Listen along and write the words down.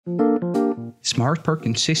Smart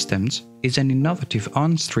parking systems is an innovative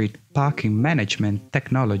on-street parking management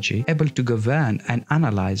technology able to govern and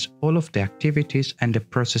analyze all of the activities and the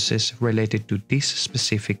processes related to these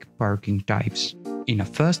specific parking types. In a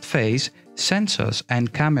first phase, sensors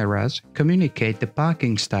and cameras communicate the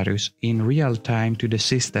parking status in real time to the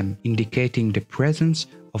system, indicating the presence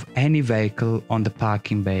of any vehicle on the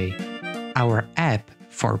parking bay. Our app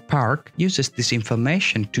for Park uses this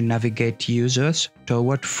information to navigate users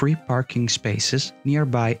toward free parking spaces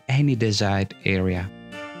nearby any desired area.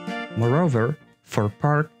 Moreover, For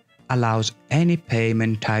Park allows any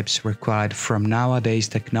payment types required from nowadays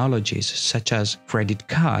technologies such as credit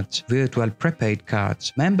cards, virtual prepaid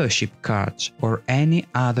cards, membership cards, or any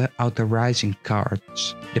other authorizing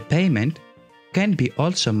cards. The payment can be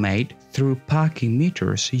also made through parking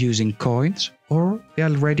meters using coins or the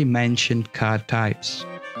already mentioned card types.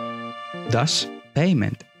 Thus,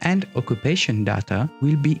 payment and occupation data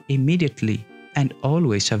will be immediately and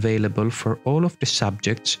always available for all of the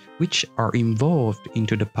subjects which are involved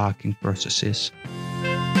into the parking processes.